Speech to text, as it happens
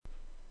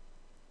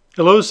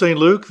Hello, St.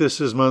 Luke.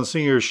 This is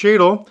Monsignor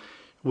Shadle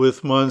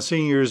with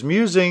Monsignor's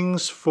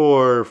Musings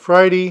for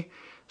Friday,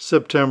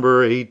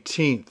 September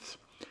 18th.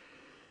 I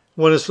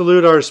want to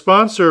salute our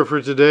sponsor for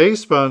today,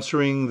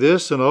 sponsoring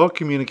this and all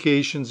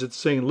communications at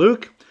St.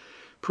 Luke,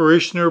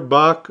 Parishioner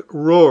Bach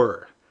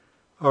Rohr,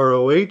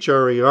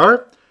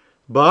 R-O-H-R-E-R.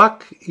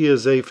 Bach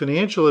is a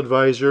financial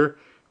advisor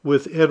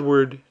with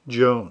Edward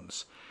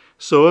Jones.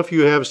 So if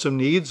you have some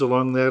needs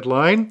along that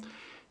line,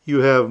 you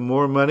have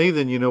more money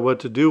than you know what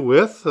to do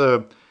with,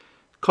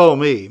 call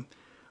me.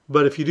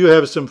 But if you do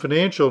have some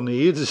financial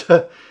needs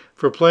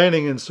for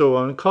planning and so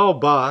on, call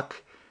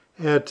Bach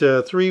at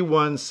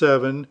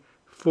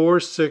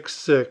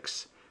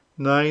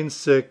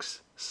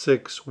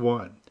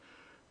 317-466-9661.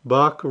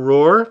 Bach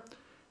Rohr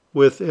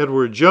with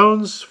Edward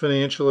Jones,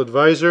 financial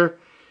advisor.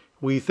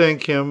 We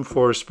thank him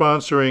for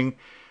sponsoring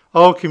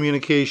all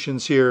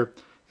communications here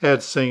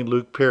at St.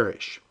 Luke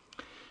Parish.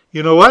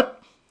 You know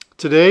what?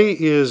 Today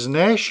is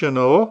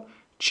National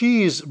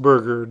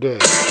Cheeseburger Day.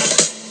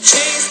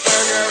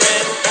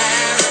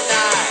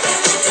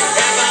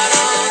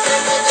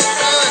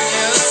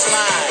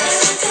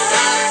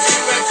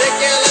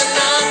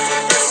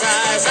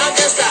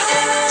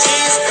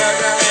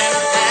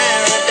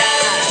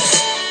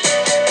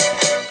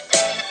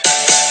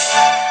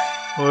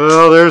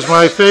 Well, there's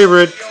my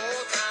favorite,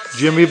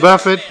 Jimmy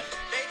Buffett,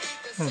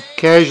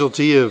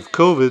 casualty of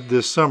COVID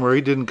this summer.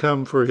 He didn't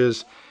come for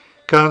his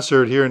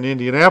concert here in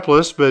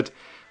Indianapolis, but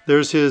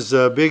there's his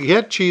big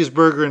hit,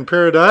 Cheeseburger in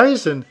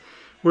Paradise, and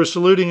we're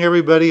saluting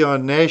everybody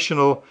on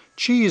National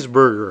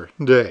Cheeseburger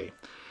Day.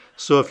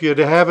 So if you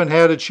haven't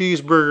had a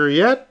cheeseburger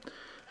yet,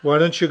 why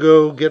don't you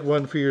go get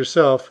one for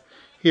yourself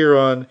here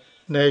on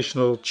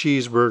National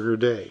Cheeseburger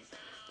Day.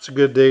 It's a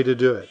good day to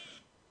do it.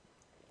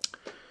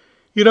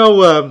 You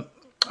know,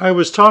 I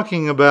was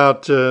talking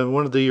about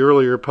one of the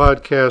earlier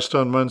podcasts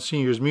on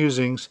Monsignor's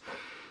Musings,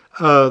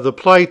 the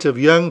plight of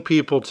young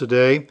people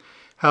today,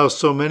 how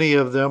so many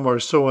of them are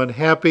so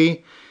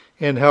unhappy,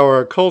 and how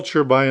our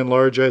culture, by and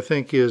large, I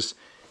think is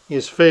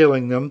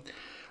failing them.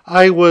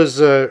 I was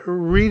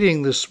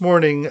reading this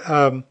morning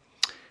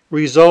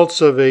results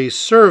of a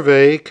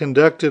survey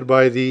conducted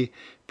by the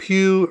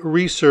Pew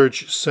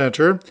Research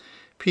Center,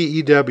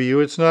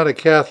 PEW. It's not a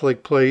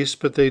Catholic place,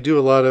 but they do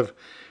a lot of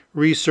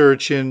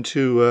research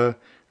into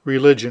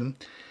religion.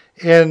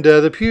 And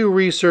the Pew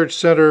Research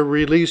Center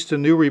released a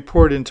new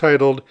report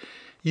entitled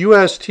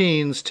U.S.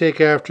 Teens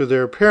Take After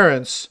Their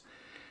Parents,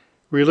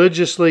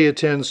 Religiously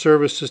Attend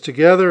Services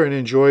Together and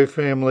Enjoy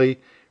Family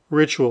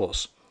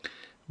Rituals.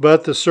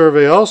 But the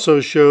survey also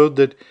showed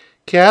that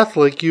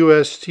Catholic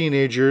U.S.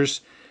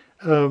 teenagers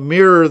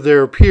mirror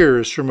their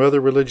peers from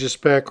other religious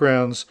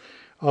backgrounds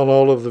on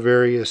all of the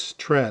various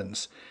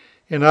trends.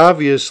 And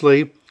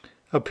obviously,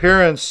 a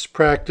parent's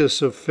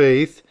practice of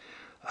faith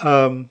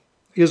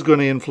is going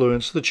to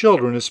influence the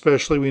children,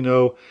 especially we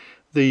know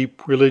the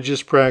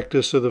religious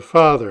practice of the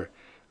father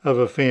of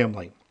a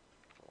family.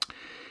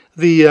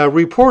 The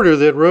reporter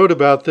that wrote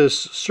about this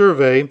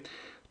survey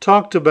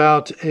talked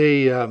about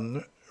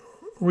a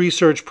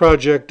research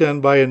project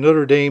done by a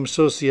Notre Dame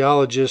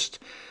sociologist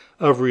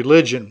of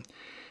religion.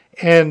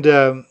 And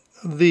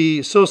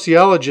the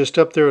sociologist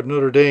up there at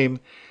Notre Dame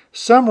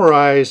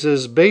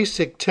summarizes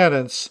basic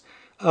tenets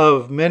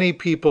of many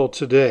people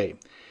today.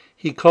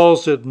 He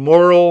calls it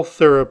moral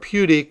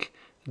therapeutic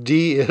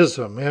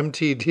deism,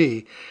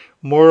 MTD,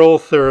 moral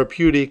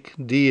therapeutic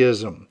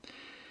deism.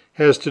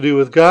 Has to do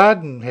with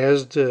God and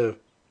has to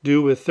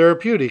do with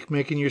therapeutic,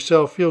 making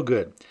yourself feel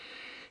good.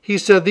 He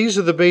said these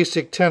are the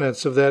basic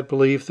tenets of that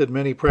belief that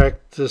many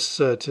practice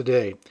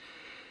today.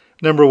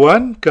 Number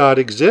one, God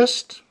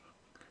exists.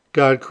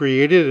 God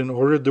created and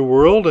ordered the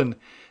world, and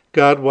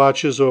God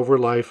watches over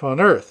life on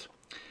earth.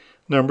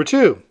 Number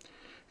two,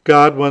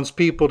 God wants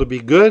people to be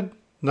good,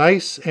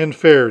 nice, and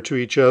fair to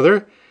each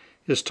other,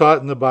 is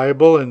taught in the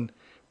Bible and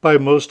by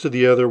most of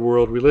the other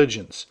world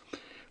religions.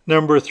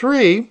 Number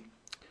three,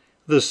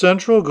 the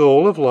central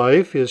goal of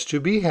life is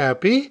to be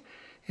happy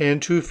and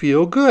to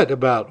feel good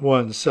about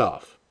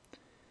oneself.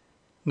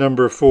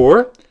 Number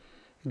four,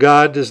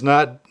 God does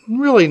not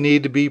really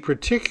need to be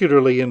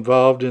particularly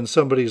involved in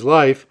somebody's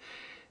life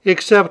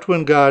except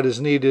when God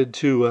is needed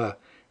to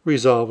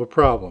resolve a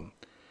problem.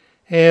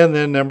 And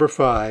then number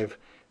five,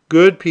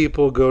 good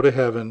people go to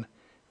heaven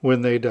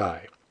when they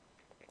die.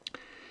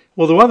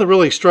 Well, the one that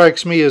really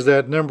strikes me is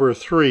that number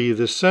three,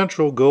 the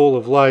central goal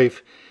of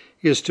life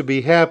is to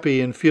be happy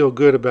and feel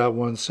good about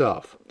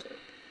oneself.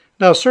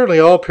 Now, certainly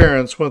all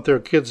parents want their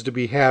kids to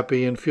be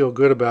happy and feel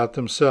good about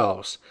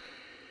themselves.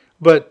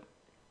 But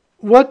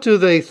what do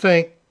they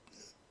think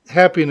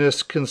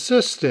happiness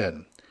consists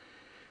in?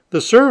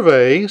 The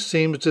survey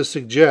seems to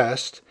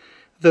suggest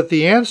that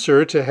the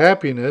answer to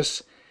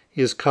happiness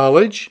is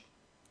college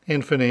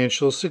and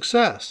financial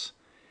success.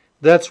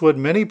 That's what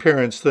many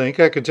parents think.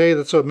 I can tell you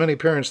that's what many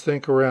parents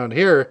think around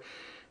here.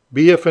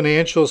 Be a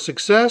financial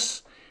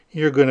success,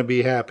 you're going to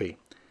be happy.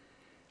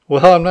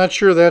 Well, I'm not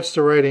sure that's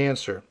the right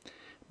answer,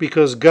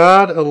 because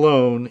God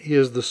alone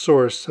is the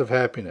source of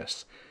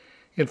happiness.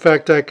 In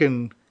fact, I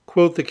can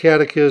quote the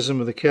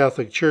Catechism of the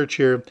Catholic Church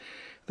here.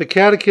 The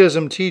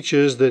Catechism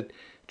teaches that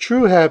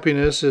true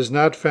happiness is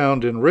not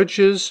found in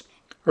riches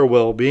or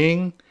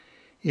well-being,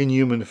 in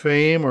human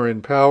fame or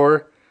in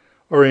power,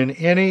 or in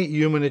any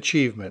human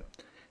achievement,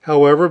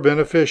 however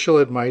beneficial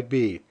it might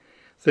be,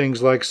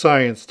 things like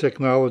science,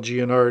 technology,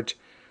 and art,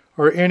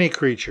 or any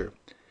creature.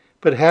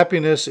 But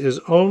happiness is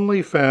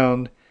only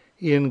found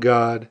in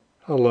God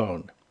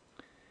alone.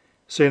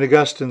 St.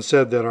 Augustine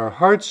said that our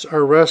hearts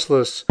are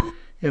restless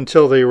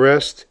until they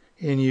rest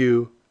in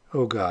you,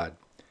 O God.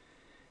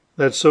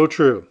 That's so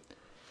true.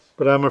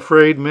 But I'm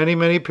afraid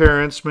many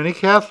parents, many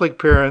Catholic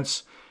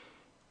parents,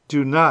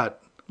 do not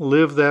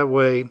live that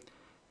way,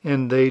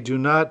 and they do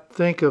not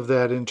think of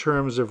that in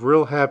terms of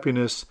real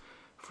happiness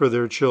for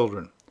their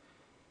children.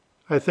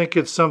 I think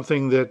it's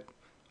something that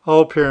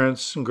all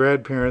parents and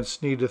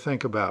grandparents need to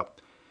think about.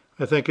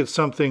 I think it's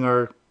something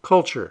our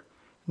culture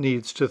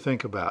needs to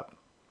think about.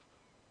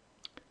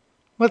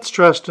 Let's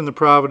trust in the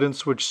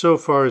providence which so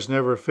far has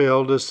never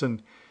failed us,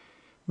 and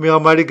may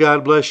Almighty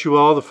God bless you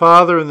all, the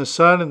Father and the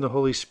Son and the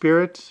Holy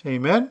Spirit.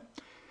 Amen.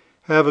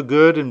 Have a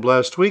good and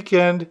blessed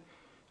weekend.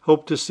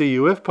 Hope to see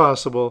you, if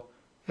possible,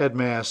 at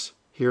Mass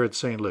here at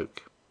St.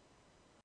 Luke.